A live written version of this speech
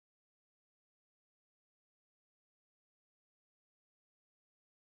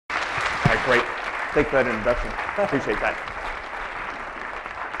Thanks for that introduction. Appreciate that.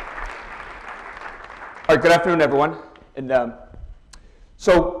 All right, good afternoon, everyone. And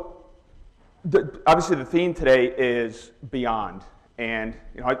obviously the theme today is beyond. And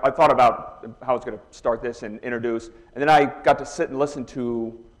I thought about how I was going to start this and introduce, and then I got to sit and listen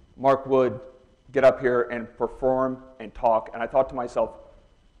to Mark Wood get up here and perform and talk, and I thought to myself,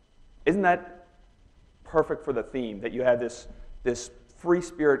 isn't that perfect for the theme, that you have this free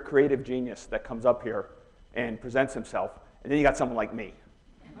spirit creative genius that comes up here and presents himself, and then you got someone like me.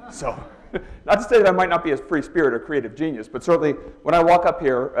 So, not to say that I might not be as free spirit or creative genius, but certainly when I walk up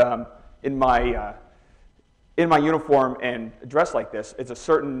here in my uniform and dressed like this, it's a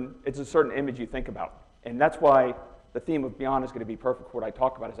certain image you think about, and that's why the theme of Beyond is going to be perfect for what I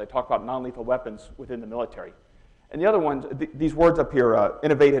talk about, as I talk about non-lethal weapons within the military. And the other ones, these words up here,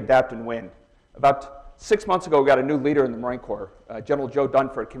 innovate, adapt, and win. About 6 months ago, we got a new leader in the Marine Corps. General Joe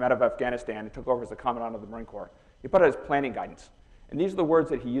Dunford came out of Afghanistan and took over as the Commandant of the Marine Corps. He put out his planning guidance. And these are the words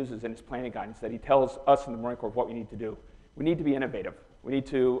that he uses in his planning guidance that he tells us in the Marine Corps what we need to do. We need to be innovative. We need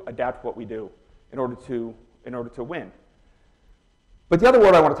to adapt what we do in order to win. But the other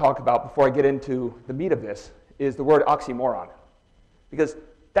word I want to talk about before I get into the meat of this is the word oxymoron. Because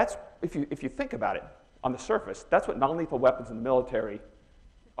that's, if you think about it on the surface, that's what non-lethal weapons in the military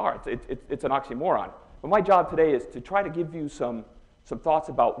are. It's an oxymoron. But my job today is to try to give you some thoughts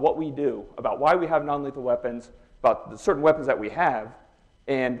about what we do, about why we have non-lethal weapons, about the certain weapons that we have,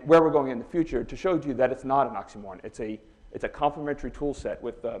 and where we're going in the future, to show you that it's not an oxymoron. It's a complementary tool set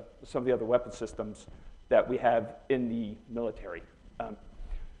with some of the other weapon systems that we have in the military.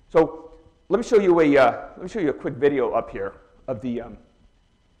 So let me show you a quick video up here of the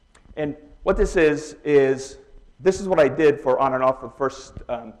and what this is this is what I did for on and off for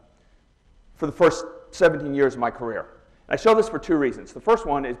the first 17 years of my career. And I show this for two reasons. The first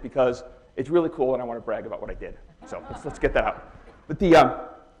one is because it's really cool and I want to brag about what I did. So let's get that out. But the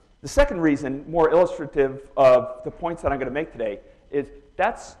second reason, more illustrative of the points that I'm going to make today, is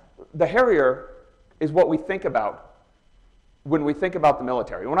the Harrier is what we think about when we think about the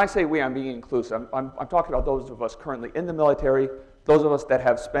military. When I say we, I'm being inclusive. I'm talking about those of us currently in the military, those of us that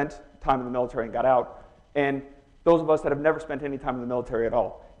have spent time in the military and got out, and those of us that have never spent any time in the military at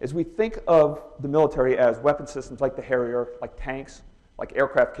all. As we think of the military as weapon systems like the Harrier, like tanks, like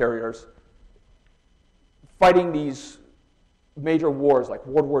aircraft carriers, fighting these major wars like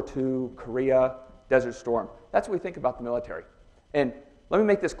World War II, Korea, Desert Storm, that's what we think about the military. And let me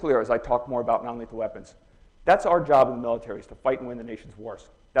make this clear as I talk more about non-lethal weapons. That's our job in the military, is to fight and win the nation's wars.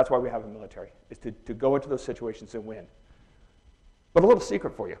 That's why we have a military, is to go into those situations and win. But a little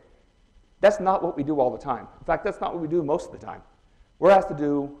secret for you. That's not what we do all the time. In fact, that's not what we do most of the time. We're asked to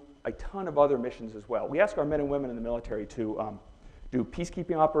do a ton of other missions as well. We ask our men and women in the military to do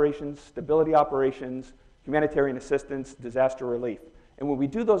peacekeeping operations, stability operations, humanitarian assistance, disaster relief. And when we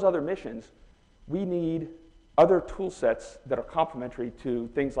do those other missions, we need other tool sets that are complementary to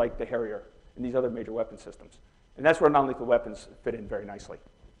things like the Harrier and these other major weapon systems. And that's where non-lethal weapons fit in very nicely.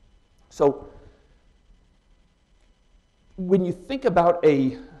 So when you think about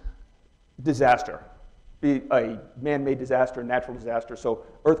a disaster, be a man-made disaster, natural disaster, so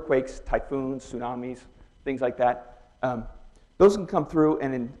earthquakes, typhoons, tsunamis, things like that, those can come through,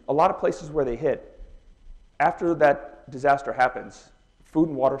 and in a lot of places where they hit, after that disaster happens, food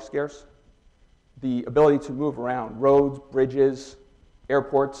and water scarce, the ability to move around, roads, bridges,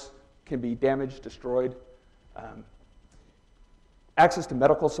 airports can be damaged, destroyed. Access to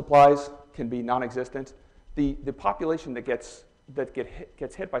medical supplies can be non-existent. The population that gets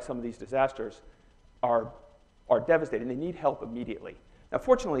hit by some of these disasters are devastated, and they need help immediately. Now,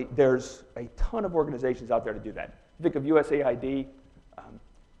 fortunately, there's a ton of organizations out there to do that. Think of USAID,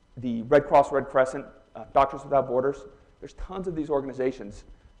 the Red Cross, Red Crescent, Doctors Without Borders. There's tons of these organizations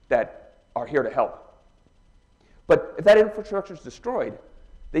that are here to help. But if that infrastructure is destroyed,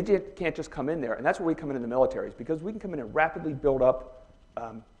 they can't just come in there, and that's where we come in the military, is because we can come in and rapidly build up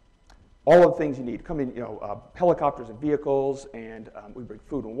all of the things you need. Come in, helicopters and vehicles, and we bring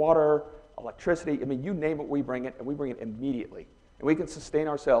food and water, electricity. I mean, you name it, we bring it, and we bring it immediately. And we can sustain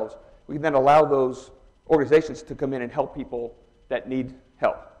ourselves. We can then allow those organizations to come in and help people that need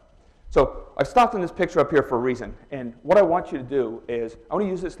help. So I've stopped in this picture up here for a reason, and what I want you to do is, I want to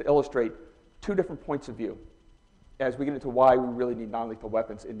use this to illustrate two different points of view as we get into why we really need non-lethal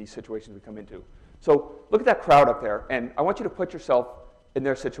weapons in these situations we come into. So look at that crowd up there, and I want you to put yourself in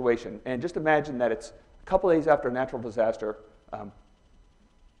their situation, and just imagine that it's a couple days after a natural disaster.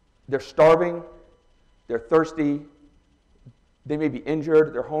 They're starving, they're thirsty, they may be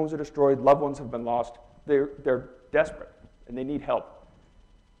injured, their homes are destroyed, loved ones have been lost. They're desperate, and they need help.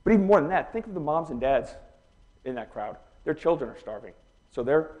 But even more than that, think of the moms and dads in that crowd. Their children are starving.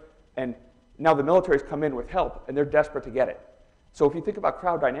 And now the military's come in with help, and they're desperate to get it. So if you think about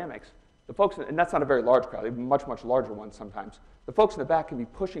crowd dynamics, the folks, and that's not a very large crowd, even much, much larger ones sometimes, the folks in the back can be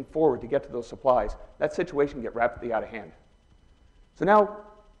pushing forward to get to those supplies. That situation can get rapidly out of hand. So now,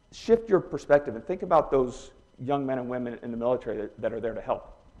 shift your perspective and think about those young men and women in the military that are there to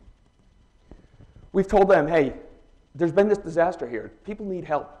help. We've told them, hey, there's been this disaster here. People need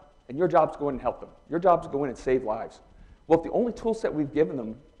help, and your job is to go in and help them. Your job is to go in and save lives. Well, if the only tool set we've given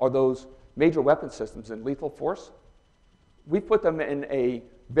them are those major weapon systems and lethal force, we've put them in a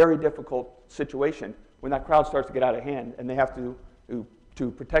very difficult situation when that crowd starts to get out of hand and they have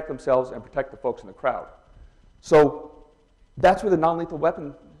to protect themselves and protect the folks in the crowd. So that's where the non-lethal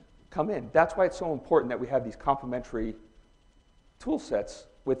weapons come in. That's why it's so important that we have these complementary tool sets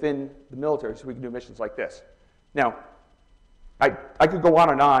within the military so we can do missions like this. Now, I could go on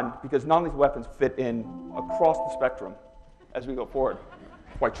and on because non-lethal weapons fit in across the spectrum as we go forward.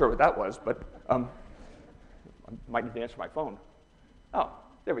 I'm quite sure what that was, but I might need to answer my phone. Oh,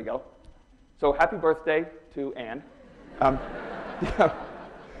 there we go. So happy birthday to Anne. Yeah.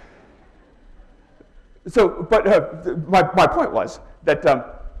 So, but my point was that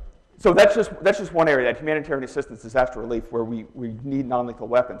so that's just one area, that humanitarian assistance, disaster relief, where we need non-lethal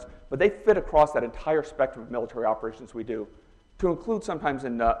weapons. But they fit across that entire spectrum of military operations we do, to include sometimes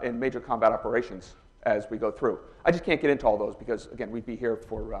in major combat operations as we go through. I just can't get into all those because, again, we'd be here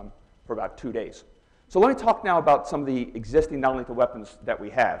for about 2 days. So let me talk now about some of the existing non-lethal weapons that we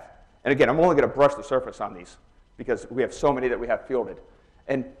have. And again, I'm only going to brush the surface on these because we have so many that we have fielded.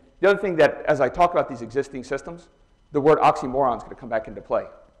 And the other thing that, as I talk about these existing systems, the word oxymoron is going to come back into play.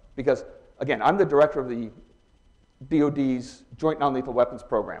 Because, again, I'm the director of the DoD's Joint Non-Lethal Weapons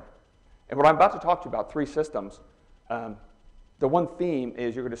Program. And what I'm about to talk to you about, 3 systems, the one theme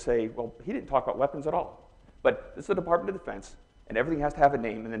is you're going to say, well, he didn't talk about weapons at all. But this is the Department of Defense, and everything has to have a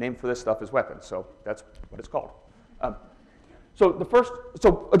name, and the name for this stuff is weapons. So that's what it's called.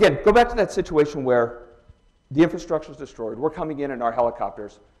 So again, go back to that situation where the infrastructure is destroyed. We're coming in our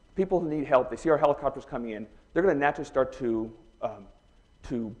helicopters. People who need help, they see our helicopters coming in. They're going to naturally start to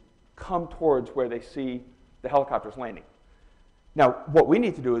come towards where they see the helicopters landing. Now, what we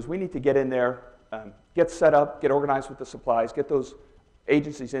need to do is we need to get in there, get set up, get organized with the supplies, get those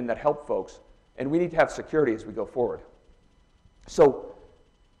agencies in that help folks, and we need to have security as we go forward. So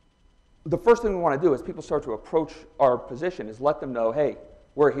the first thing we want to do as people start to approach our position is let them know, hey,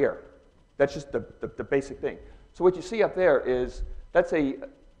 we're here. That's just the basic thing. So what you see up there is that's a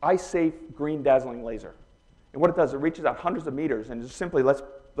eye-safe green dazzling laser. And what it does, it reaches out hundreds of meters and just simply lets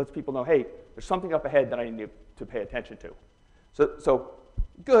people know, hey, there's something up ahead that I need to pay attention to. So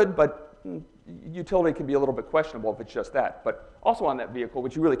good, but utility can be a little bit questionable if it's just that. But also on that vehicle,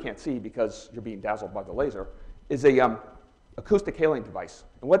 which you really can't see because you're being dazzled by the laser, is a acoustic hailing device.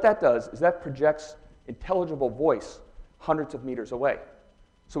 And what that does is that projects intelligible voice hundreds of meters away.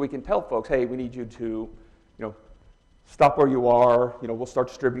 So we can tell folks, hey, we need you to, stop where you are, we'll start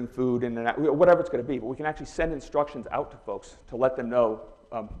distributing food and whatever it's going to be. But we can actually send instructions out to folks to let them know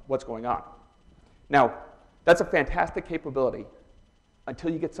what's going on. Now, that's a fantastic capability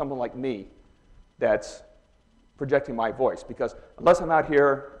until you get someone like me that's projecting my voice. Because unless I'm out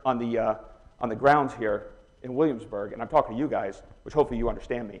here on the grounds here in Williamsburg, and I'm talking to you guys, which hopefully you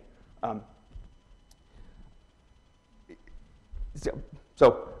understand me.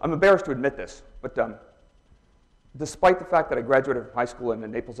 So I'm embarrassed to admit this, but despite the fact that I graduated from high school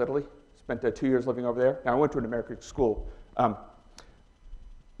in Naples, Italy, spent 2 years living over there, and I went to an American school,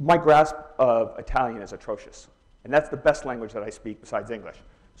 my grasp of Italian is atrocious. And that's the best language that I speak besides English.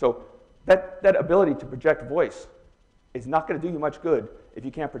 So that ability to project voice is not going to do you much good if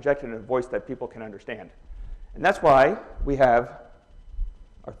you can't project it in a voice that people can understand. And that's why we have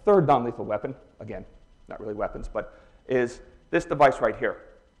our third non-lethal weapon, again, not really weapons, but is this device right here.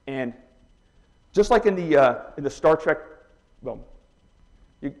 And just like in the Star Trek, well,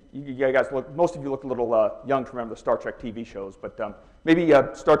 you guys look, most of you look a little young to remember the Star Trek TV shows, but maybe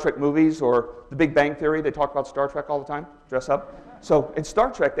Star Trek movies or The Big Bang Theory, they talk about Star Trek all the time, dress up. So in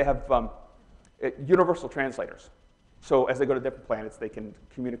Star Trek, they have universal translators. So as they go to different planets, they can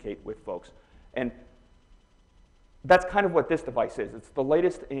communicate with folks. And that's kind of what this device is. It's the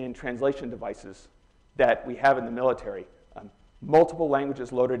latest in translation devices that we have in the military. Multiple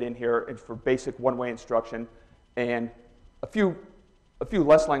languages loaded in here and for basic one-way instruction, and a few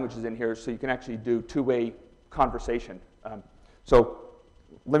less languages in here so you can actually do two-way conversation. So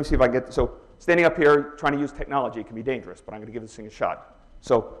let me see if I can get, so standing up here trying to use technology can be dangerous, but I'm going to give this thing a shot.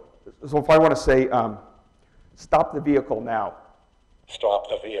 So if I want to say, stop the vehicle now, Stop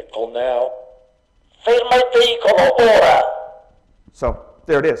the vehicle now. Ferma il veicolo ora. So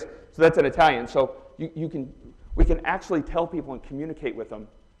there it is. So that's in Italian. So we can actually tell people and communicate with them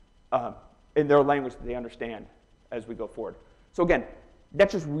in their language that they understand as we go forward. So again,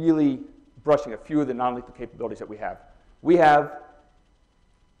 that's just really brushing a few of the non-lethal capabilities that we have. We have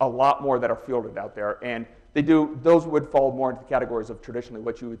a lot more that are fielded out there, and those would fall more into the categories of traditionally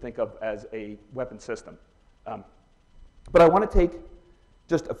what you would think of as a weapon system. But I want to take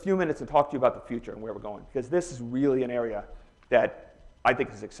just a few minutes and talk to you about the future and where we're going, because this is really an area that I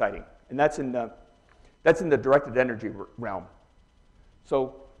think is exciting, and that's in the directed energy realm.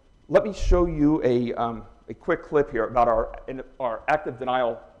 So let me show you a quick clip here about our active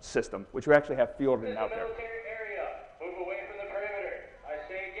denial system, which we actually have fielded out there. Military area, move away from the perimeter. I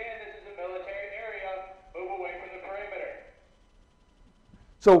say again, this is a military area, move away from the perimeter.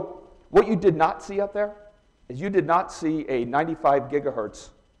 So what you did not see up there is you did not see a 95 gigahertz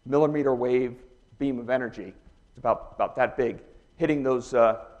millimeter wave beam of energy. It's about that big, hitting those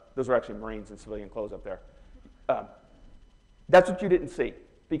are actually Marines in civilian clothes up there. That's what you didn't see,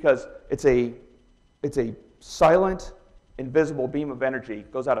 because it's a silent, invisible beam of energy,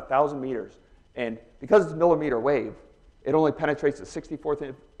 goes out 1,000 meters, and because it's a millimeter wave, it only penetrates a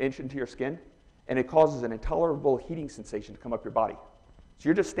 64th inch into your skin, and it causes an intolerable heating sensation to come up your body. So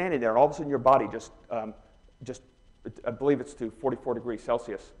you're just standing there, and all of a sudden your body just I believe it's to 44 degrees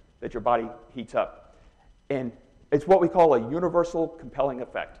Celsius that your body heats up. And it's what we call a universal compelling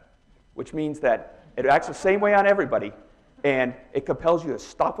effect, which means that it acts the same way on everybody, and it compels you to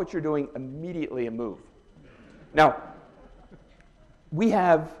stop what you're doing immediately and move. Now, we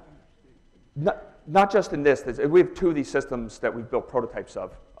have, not just in this, we have two of these systems that we've built prototypes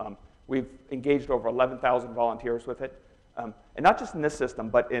of. We've engaged over 11,000 volunteers with it. And not just in this system,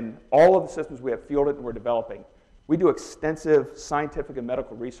 but in all of the systems we have fielded and we're developing. We do extensive scientific and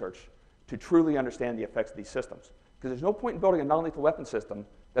medical research to truly understand the effects of these systems. Because there's no point in building a non-lethal weapon system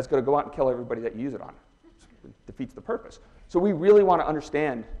that's going to go out and kill everybody that you use it on. It defeats the purpose. So we really want to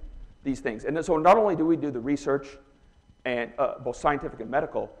understand these things. And so not only do we do the research, and both scientific and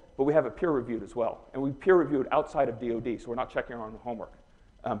medical, but we have it peer-reviewed as well. And we peer-reviewed outside of DoD, so we're not checking our own homework.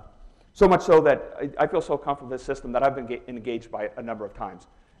 So much so that I feel so comfortable with this system that I've been engaged by it a number of times.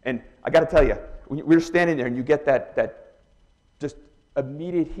 And I got to tell you, when we're standing there and you get that just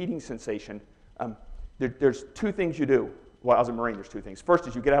immediate heating sensation, there's two things you do. Well, as a Marine, there's two things. First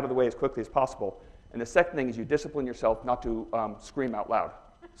is you get out of the way as quickly as possible. And the second thing is you discipline yourself not to scream out loud.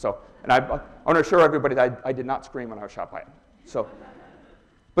 So, and I want to assure everybody that I did not scream when I was shot by it. So,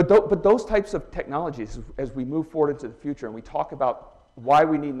 but those types of technologies, as we move forward into the future and we talk about why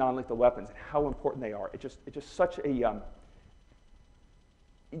we need non-lethal weapons and how important they are, it's just such a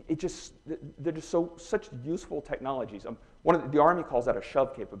they're just such useful technologies. The Army calls that a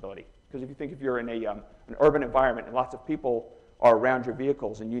shove capability, because if you're in an urban environment and lots of people are around your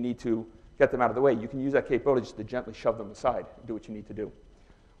vehicles and you need to get them out of the way, you can use that capability just to gently shove them aside and do what you need to do.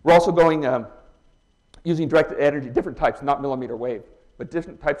 We're also going using directed energy, different types, not millimeter wave, but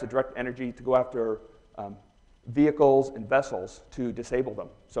different types of directed energy to go after vehicles and vessels to disable them.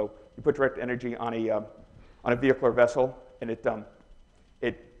 So you put direct energy on a vehicle or vessel, and it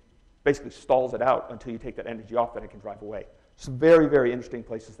basically stalls it out until you take that energy off, and it can drive away. Some very, very interesting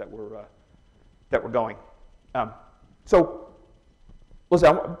places that we're going. So, listen,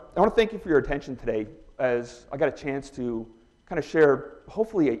 I want to thank you for your attention today, as I got a chance to kind of share,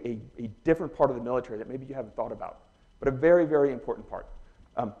 hopefully, a different part of the military that maybe you haven't thought about, but a very, very important part.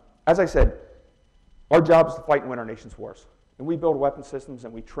 As I said, our job is to fight and win our nation's wars. And we build weapon systems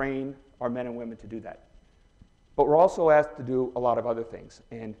and we train our men and women to do that. But we're also asked to do a lot of other things.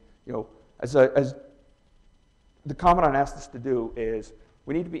 And as the Commandant asked us to do is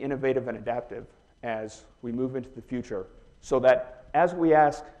we need to be innovative and adaptive as we move into the future, so that as we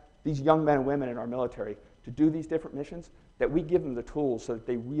ask these young men and women in our military to do these different missions, that we give them the tools so that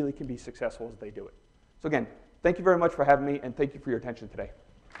they really can be successful as they do it. So again, thank you very much for having me, and thank you for your attention today.